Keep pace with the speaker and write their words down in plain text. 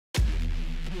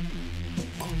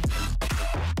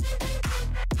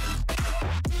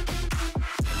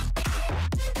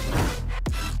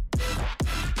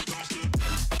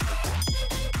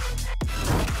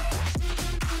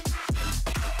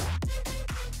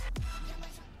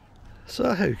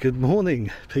So, good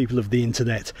morning, people of the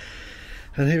internet,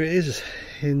 and here it is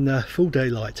in full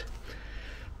daylight.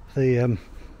 The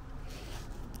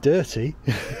dirty,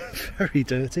 very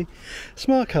dirty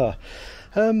smart car.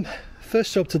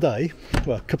 First job today,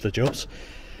 well, a couple of jobs.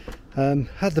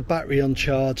 Had the battery on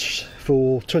charge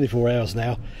for 24 hours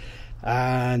now,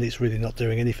 and it's really not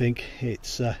doing anything.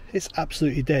 It's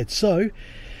absolutely dead. So,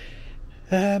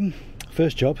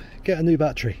 first job, get a new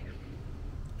battery.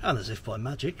 And as if by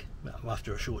magic, well,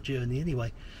 after a short journey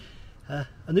anyway, a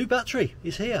new battery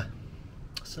is here.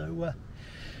 So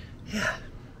yeah,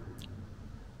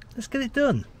 let's get it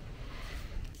done.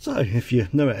 So if you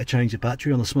know how to change a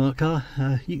battery on a smart car,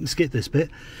 you can skip this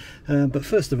bit, but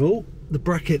first of all, the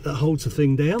bracket that holds the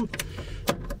thing down,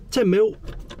 10mm,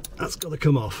 that's got to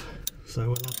come off. So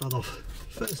we'll have that off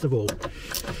first of all,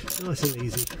 nice and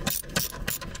easy,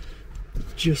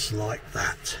 just like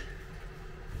that.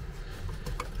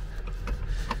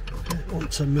 One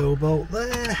 10mm bolt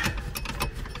there.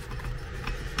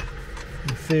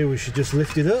 I feel we should just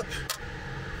lift it up.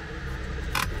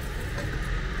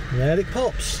 There it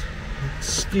pops.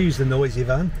 Excuse the noisy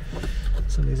van.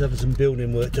 Somebody's having some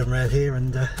building work done around here,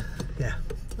 and yeah.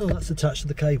 Oh, that's attached to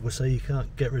the cable, so you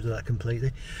can't get rid of that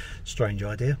completely. Strange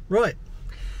idea. Right.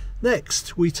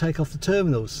 Next, we take off the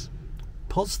terminals.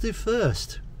 Positive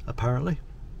first, apparently.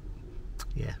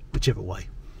 Yeah, whichever way.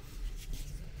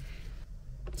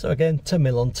 So again,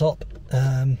 10mm on top.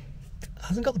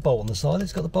 Hasn't got the bolt on the side,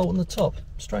 it's got the bolt on the top.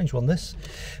 Strange one this.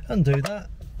 Undo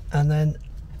that, and then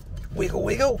wiggle,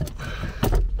 wiggle.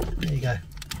 There you go.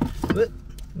 The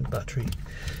battery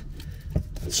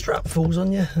strap falls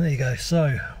on you. There you go.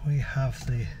 So we have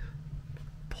the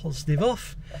positive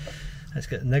off. Let's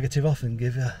get the negative off and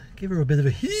give her a bit of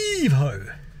a heave ho.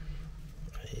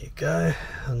 There you go.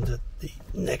 Under the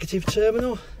negative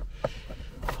terminal.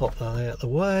 Pop that out of the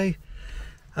way.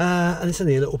 And it's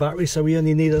only a little battery, so we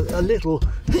only need a little,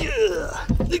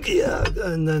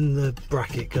 and then the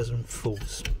bracket goes and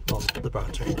falls on the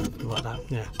battery like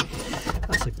that. Yeah,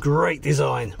 that's a great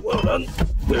design. Well done. Oh,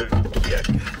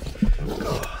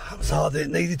 that was harder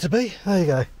than it needed to be. There you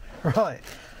go. Right,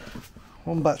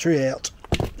 one battery out.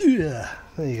 Yeah,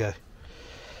 there you go.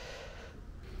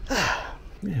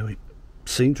 Yeah, we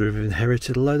seem to have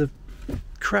inherited a load of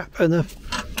crap and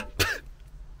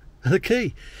a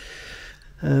key.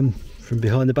 From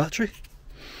behind the battery.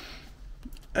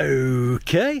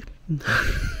 Okay.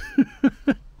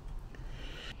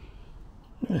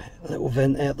 A little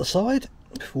vent out the side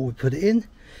before we put it in. You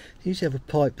usually have a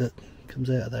pipe that comes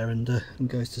out of there and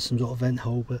goes to some sort of vent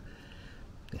hole, but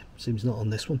yeah, seems not on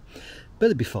this one.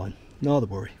 But it'll be fine, neither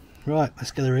worry. Right,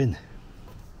 let's get her in.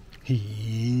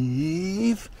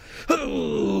 Heave.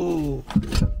 Oh!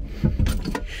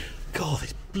 God,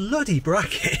 this bloody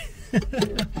bracket.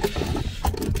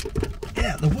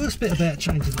 Yeah, the worst bit about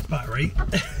changing the battery,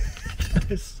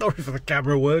 sorry for the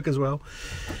camera work as well,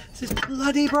 is this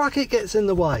bloody bracket gets in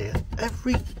the way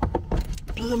every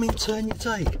blooming turn you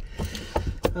take.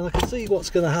 And I can see what's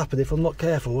going to happen if I'm not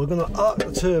careful. We're going to arc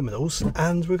the terminals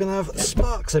and we're going to have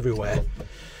sparks everywhere.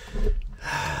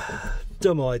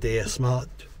 Dumb idea, smart,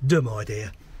 dumb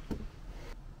idea.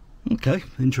 Okay,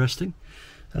 interesting.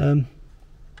 The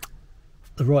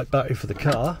right battery for the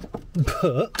car,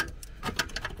 but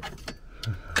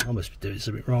I must be doing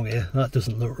something wrong here. That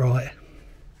doesn't look right.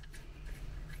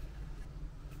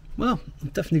 Well,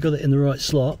 I've definitely got it in the right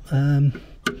slot. I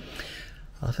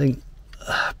think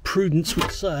prudence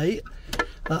would say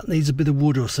that needs a bit of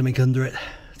wood or something under it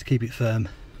to keep it firm.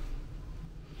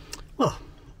 Well,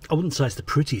 I wouldn't say it's the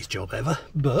prettiest job ever,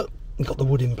 but I've got the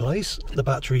wood in place, the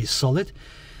battery is solid.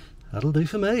 That'll do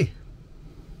for me.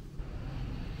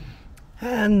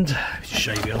 And just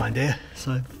show you behind here.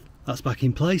 So that's back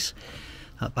in place.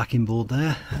 That backing board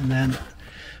there, and then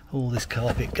all this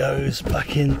carpet goes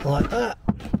back in like that.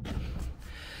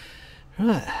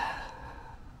 Right,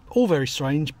 all very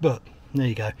strange, but there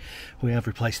you go, we have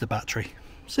replaced the battery,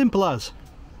 simple as.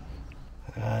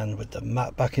 And with the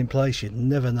mat back in place, you'd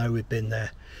never know we'd been there.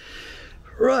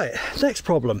 Right, next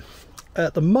problem.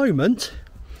 At the moment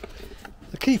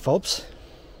the key fobs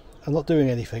are not doing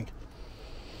anything.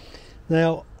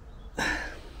 Now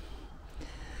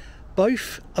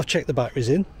both, I've checked the batteries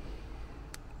in,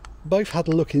 both had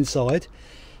a look inside,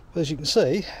 but as you can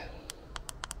see,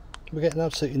 we're getting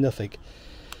absolutely nothing.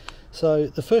 So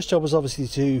the first job was obviously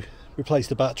to replace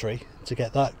the battery, to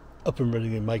get that up and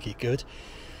running and make it good.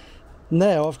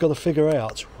 Now I've got to figure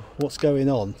out what's going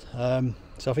on.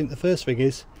 So I think the first thing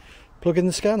is plug in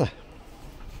the scanner.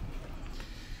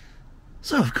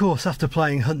 So of course, after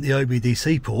playing Hunt the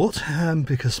OBDC port,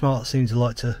 because Smart seems to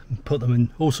like to put them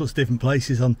in all sorts of different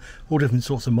places on all different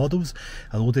sorts of models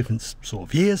and all different sort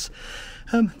of years,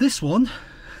 this one,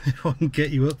 if I can get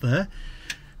you up there,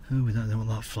 oh, we don't want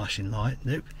that flashing light,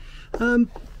 nope,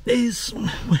 is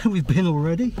where we've been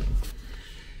already.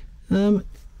 If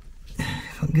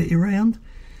I can get you around,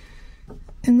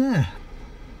 in there.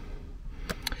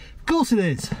 Of course it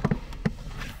is.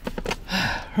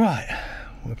 Right,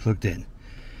 we're plugged in.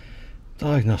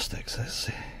 Diagnostics,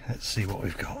 let's see what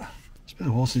we've got. It's been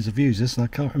a while since I've used this and I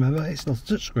can't remember, it's not a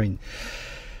touchscreen.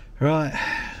 Right,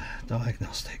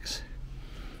 diagnostics.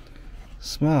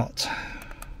 Smart.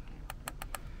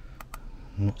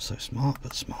 Not so smart,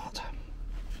 but smart.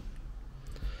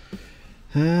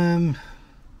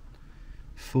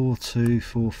 4.2,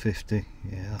 450,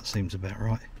 yeah, that seems about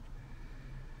right.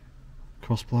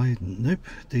 Crossblade, nope.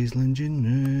 Diesel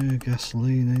engine,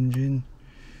 gasoline engine.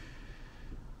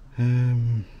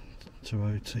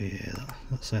 Toyota, yeah,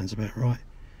 that sounds about right.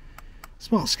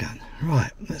 Smart scan,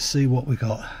 right, let's see what we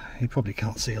got. You probably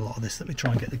can't see a lot of this, let me try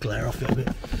and get the glare off it a bit.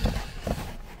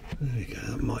 There we go,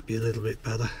 that might be a little bit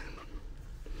better.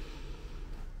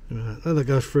 Right, let it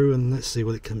go through and let's see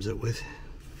what it comes up with.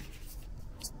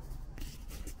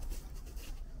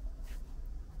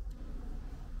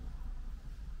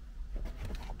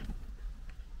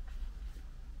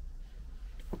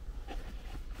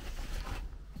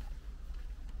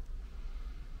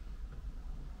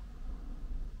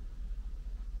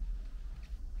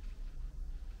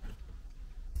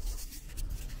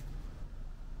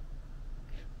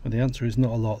 Well, the answer is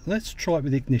not a lot. Let's try it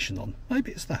with the ignition on.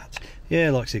 Maybe it's that. Yeah,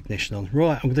 it likes the ignition on.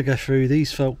 Right, I'm going to go through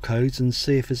these fault codes and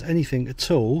see if there's anything at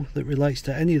all that relates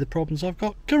to any of the problems I've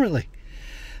got currently.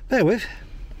 Bear with.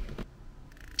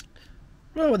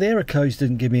 Right, well, the error codes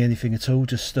didn't give me anything at all,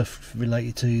 just stuff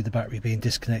related to the battery being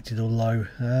disconnected or low.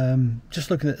 Just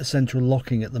looking at the central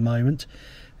locking at the moment,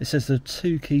 it says there are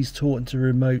 2 keys taught into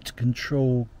remote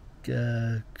control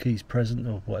keys present,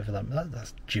 or whatever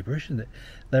that's gibberish, isn't it?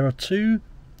 There are 2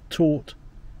 taught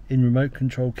in remote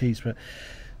control keys, but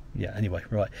yeah, anyway,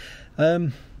 right.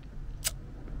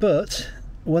 But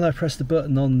when I press the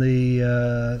button on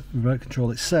the remote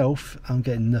control itself, I'm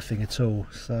getting nothing at all,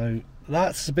 so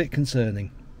that's a bit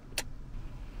concerning.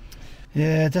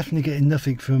 Yeah, definitely getting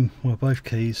nothing from, well, both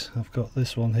keys. I've got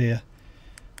this one here,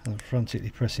 I'm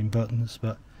frantically pressing buttons,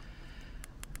 but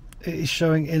it is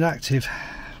showing inactive.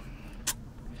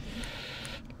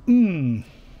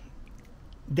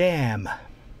 Damn.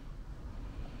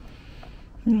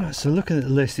 Right, so looking at the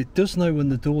list, it does know when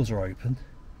the doors are open.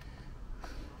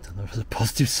 Don't know if it's a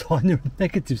positive sign or a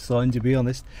negative sign, to be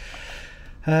honest.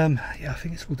 Yeah, I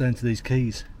think it's all down to these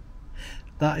keys.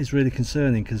 That is really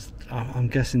concerning, because I'm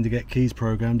guessing to get keys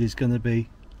programmed is going to be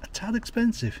a tad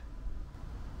expensive.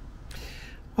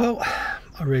 Well,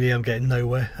 I really am getting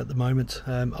nowhere at the moment.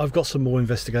 I've got some more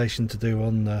investigation to do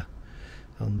on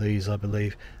these, I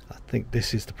believe. I think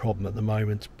this is the problem at the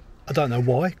moment. I don't know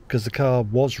why, because the car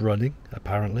was running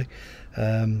apparently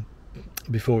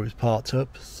before it was parked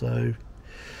up, so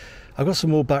I've got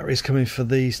some more batteries coming for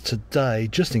these today,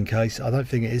 just in case. I don't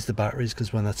think it is the batteries,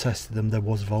 because when I tested them there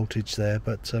was voltage there,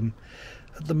 but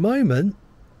at the moment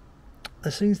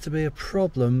there seems to be a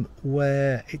problem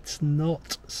where it's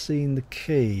not seeing the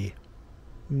key.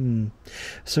 Some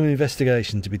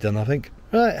investigation to be done, I think.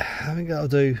 Right, I think that'll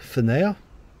do for now.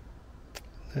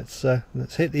 Let's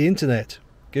hit the internet.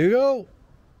 Google.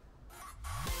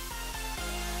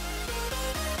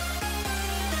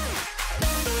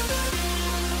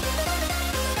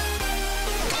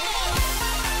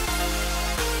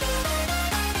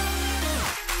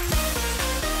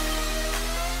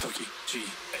 G.